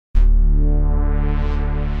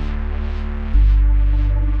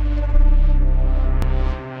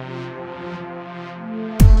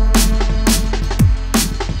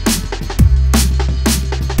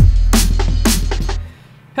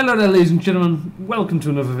Hello there, ladies and gentlemen, welcome to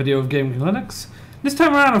another video of Gaming Linux. This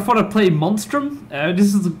time around I thought I'd play Monstrum.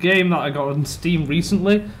 This is a game that I got on Steam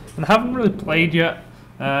recently and I haven't really played yet.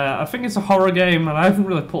 I think it's a horror game and I haven't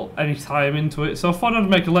really put any time into it, so I thought I'd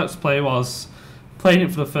make a let's play whilst playing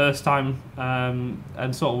it for the first time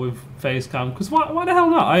and sort of with face cam, because why the hell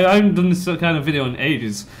not? I haven't done this kind of video in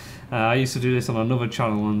ages. I used to do this on another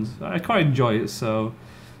channel and I quite enjoy it, so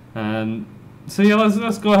yeah,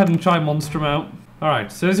 let's go ahead and try Monstrum out.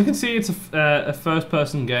 Alright, so as you can see, it's a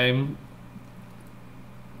first-person game.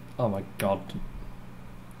 Oh my god.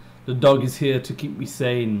 The dog is here to keep me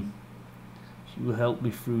sane. She will help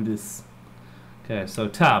me through this. Okay, so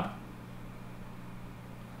tab.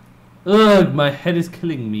 Ugh, my head is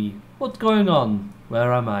killing me. What's going on?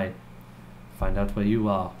 Where am I? Find out where you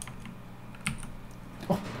are.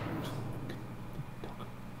 Oh.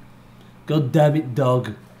 God damn it,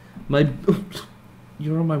 dog.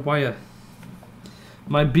 You're on my wire.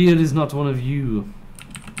 My beard is not one of you.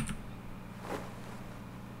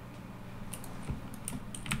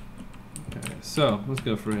 Okay, so let's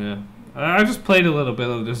go through here. I just played a little bit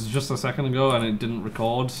of this just a second ago and it didn't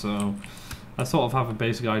record, so I sort of have a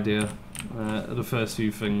basic idea of the first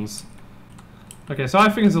few things. Okay, so I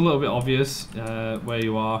think it's a little bit obvious where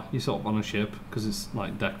you are. You're sort of on a ship because it's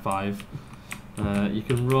like deck 5. You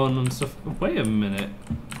can run and stuff. Wait a minute.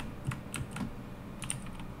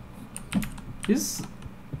 This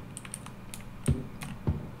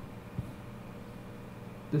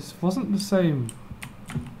wasn't the same.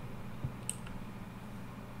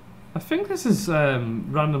 I think this is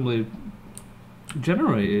randomly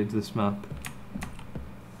generated, this map.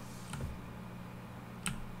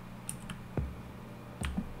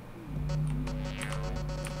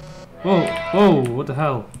 Whoa, whoa, what the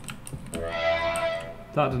hell?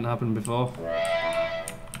 That didn't happen before.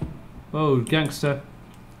 Whoa, gangster.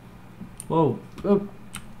 Whoa, oh.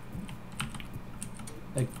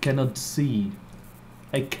 I cannot see.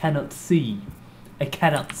 I cannot see. I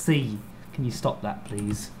cannot see. Can you stop that,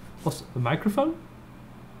 please? What's the microphone?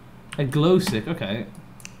 A glow stick, okay.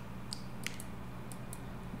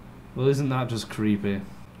 Well, isn't that just creepy?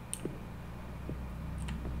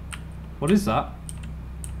 What is that?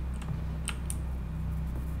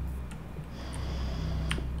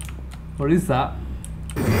 What is that?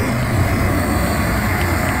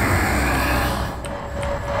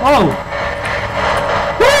 Oh!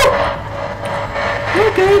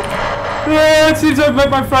 Okay. It seems I've met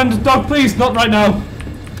my friend. Dog, please, not right now.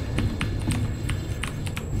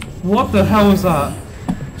 What the hell was that?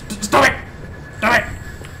 Stop it! Stop it!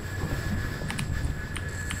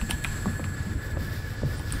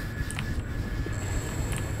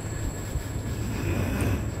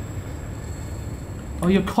 Oh,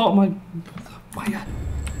 you caught my wire.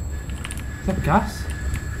 Is that gas?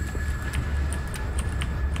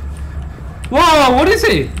 Whoa, what is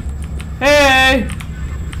it? Hey!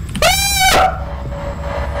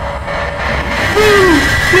 Oh,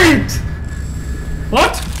 shit!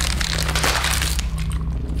 What?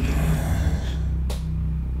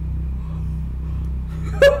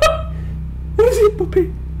 What is it,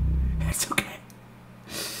 puppy? It's okay.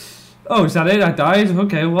 Oh, is that it? I died?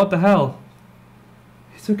 Okay, what the hell?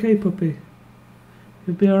 It's okay, puppy.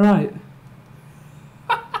 You'll be alright.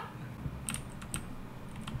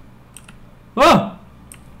 Oh!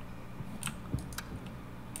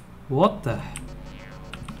 What the?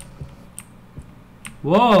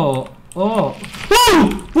 Whoa! Oh! Whoa!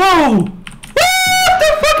 Whoa! What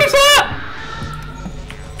the fuck is that?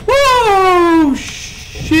 Whoa!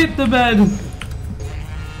 Shit the bed!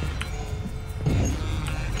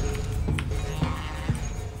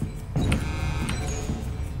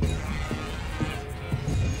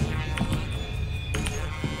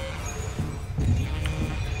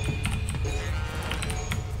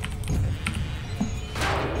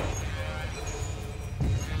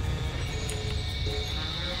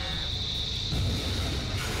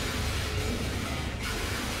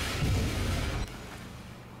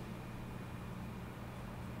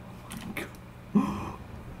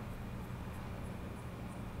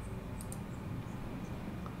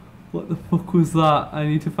 What the fuck was that? I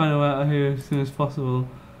need to find a way out of here as soon as possible.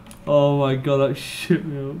 Oh my god, that shit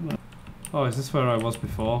me up, man. Oh, is this where I was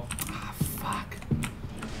before? Ah, fuck.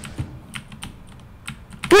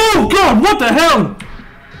 Oh god, what the hell?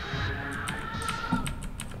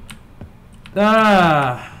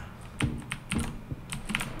 Ah.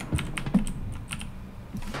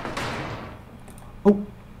 Oh.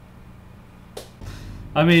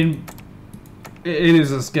 I mean, it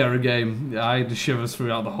is a scary game. I had the shivers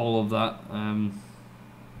throughout the whole of that.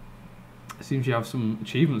 It seems you have some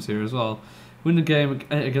achievements here as well. Win the game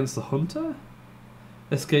against the hunter?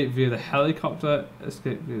 escape via the helicopter,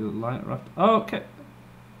 escape via the light raft. Oh, okay.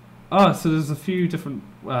 Oh, so there's a few different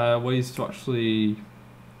ways to actually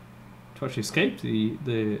escape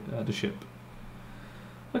the ship.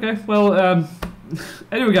 Okay, well,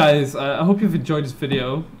 anyway guys, I hope you've enjoyed this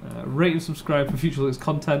video. Rate and subscribe for future Linux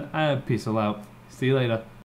content, and peace out. See you later.